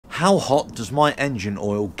How hot does my engine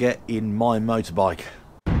oil get in my motorbike?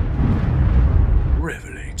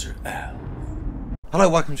 RevelatorAlf. Hello,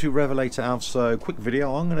 welcome to RevelatorAlf. So, quick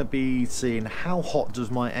video. I'm going to be seeing how hot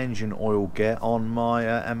does my engine oil get on my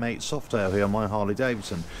M8 Softail here, my Harley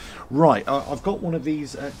Davidson. Right, I've got one of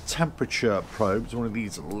these temperature probes, one of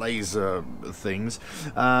these laser things,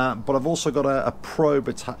 but I've also got a probe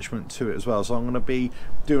attachment to it as well. So I'm going to be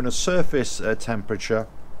doing a surface temperature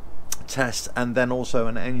test and then also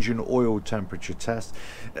an engine oil temperature test.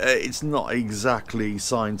 It's not exactly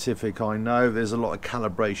scientific, I know. There's a lot of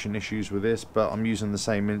calibration issues with this, but I'm using the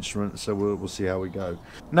same instrument, so we'll see how we go.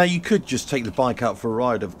 Now, you could just take the bike out for a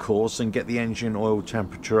ride, of course, and get the engine oil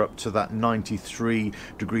temperature up to that 93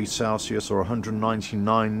 degrees Celsius or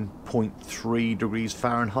 199.3 degrees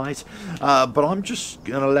Fahrenheit, but I'm just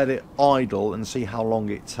going to let it idle and see how long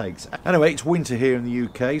it takes. Anyway, it's winter here in the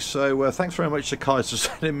UK, so thanks very much to Kai for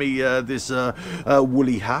sending me this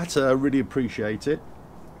woolly hat. I really appreciate it.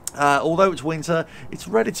 Although it's winter, it's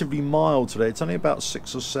relatively mild today. It's only about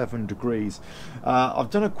 6 or 7 degrees. I've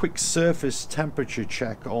done a quick surface temperature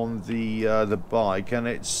check on the bike, and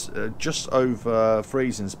it's just over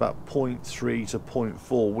freezing. It's about 0.3 to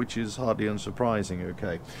 0.4, which is hardly unsurprising.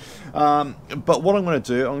 Okay, but what I'm going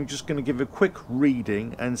to do, I'm just going to give a quick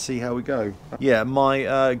reading and see how we go. Yeah,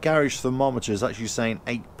 my garage thermometer is actually saying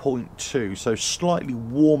 8.2, so slightly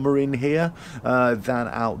warmer in here than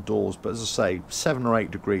outdoors. But as I say, 7 or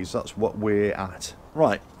 8 degrees. That's what we're at.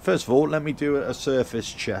 Right, first of all, let me do a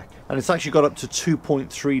surface check, and it's actually got up to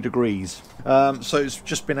 2.3 degrees. So it's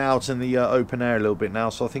just been out in the open air a little bit now,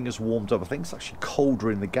 so I think it's warmed up. I think it's actually colder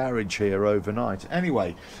in the garage here overnight.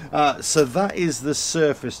 Anyway, so that is the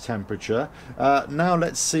surface temperature. Now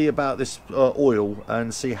let's see about this oil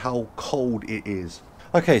and see how cold it is.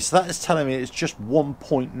 Okay, so that is telling me it's just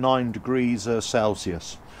 1.9 degrees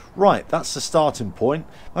Celsius. Right, that's the starting point.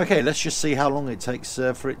 Okay, let's just see how long it takes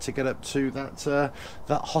for it to get up to that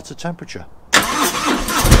hotter temperature.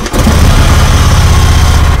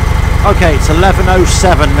 Okay, it's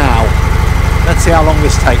 11:07 now. Let's see how long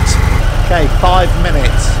this takes. Okay, 5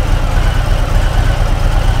 minutes.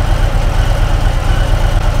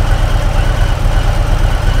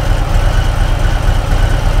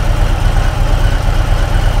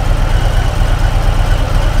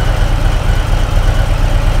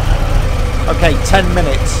 Okay, 10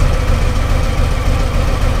 minutes.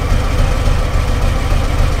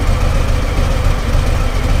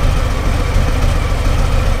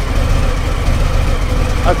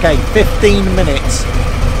 Okay, 15 minutes.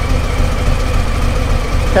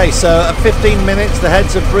 Okay, so at 15 minutes the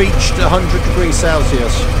heads have reached 100 degrees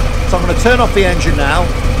Celsius. So I'm going to turn off the engine now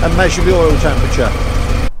and measure the oil temperature.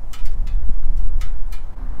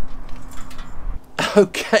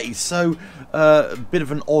 Okay, so a bit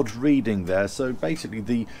of an odd reading there. So basically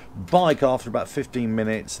the bike, after about 15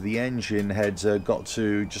 minutes, the engine heads got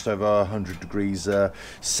to just over 100 degrees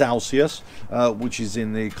Celsius, which is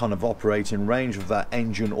in the kind of operating range of that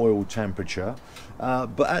engine oil temperature.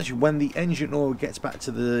 But actually when the engine oil gets back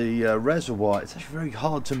to the reservoir, it's actually very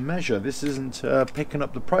hard to measure. This isn't picking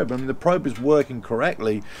up the probe. I mean, the probe is working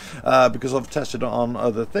correctly because I've tested it on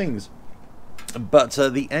other things. But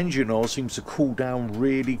the engine oil seems to cool down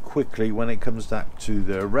really quickly when it comes back to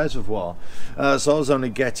the reservoir. So I was only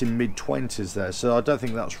getting mid-20s there, so I don't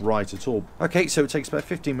think that's right at all. Okay, so it takes about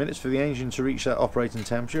 15 minutes for the engine to reach that operating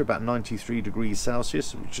temperature, about 93 degrees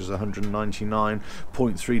Celsius, which is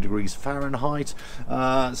 199.3 degrees Fahrenheit.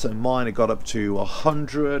 So mine had got up to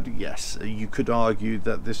 100. Yes, you could argue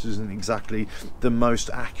that this isn't exactly the most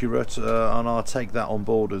accurate, and I'll take that on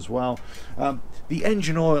board as well. The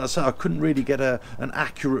engine oil, I couldn't really get an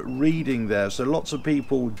accurate reading there, so lots of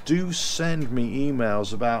people do send me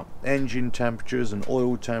emails about engine temperatures and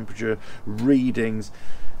oil temperature readings,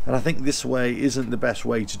 and I think this way isn't the best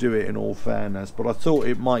way to do it, in all fairness, but I thought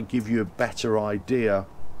it might give you a better idea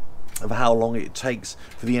of how long it takes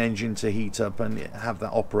for the engine to heat up and have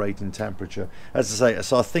that operating temperature. As I say,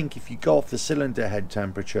 so I think if you go off the cylinder head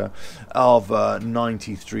temperature of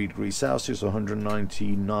 93 degrees Celsius or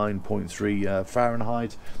 199.3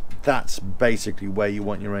 Fahrenheit, that's basically where you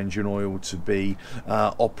want your engine oil to be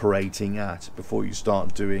operating at before you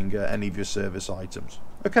start doing any of your service items.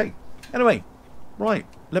 Okay, anyway, right,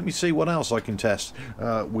 let me see what else I can test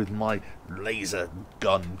with my laser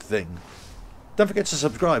gun thing. Don't forget to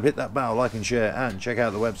subscribe, hit that bell, like and share, and check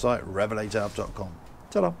out the website RevelatorAlf.com.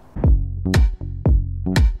 Ta-da!